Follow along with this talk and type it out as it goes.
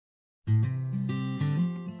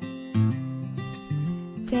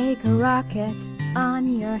Take a rocket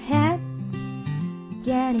on your head,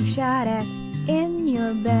 getting shot at in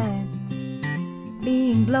your bed,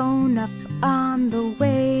 being blown up on the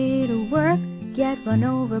way to work, get run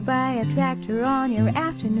over by a tractor on your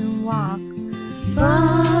afternoon walk.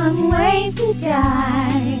 Fun ways to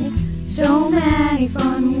die, so many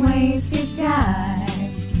fun ways to die.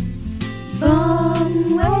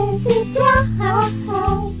 Fun ways to die,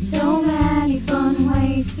 so many fun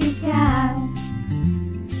ways to die.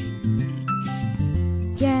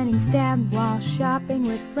 Getting stabbed while shopping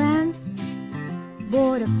with friends,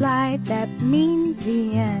 board a flight that means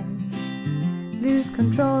the end. Lose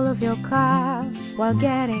control of your car while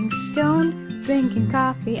getting stoned, drinking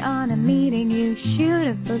coffee on a meeting you should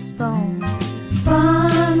have postponed.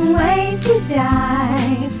 Fun ways to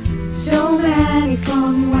die, so many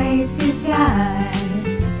fun ways to die.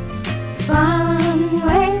 Fun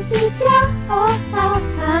ways to die,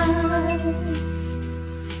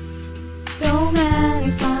 so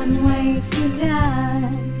many fun ways to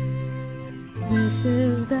die. This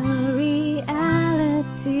is the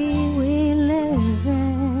reality we live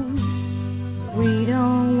in. We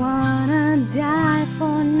don't wanna die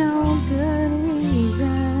for no good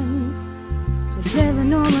reason. Just live a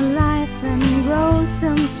normal life and grow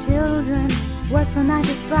some children. Work from 9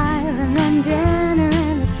 to 5 and then dinner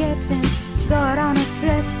in the kitchen. Go out on a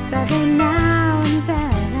trip every now and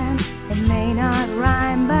then. It may not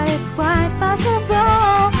rhyme, but it's quite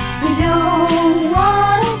possible. We don't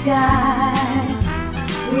wanna die.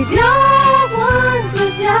 We don't want to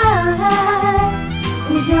die.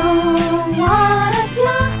 We don't want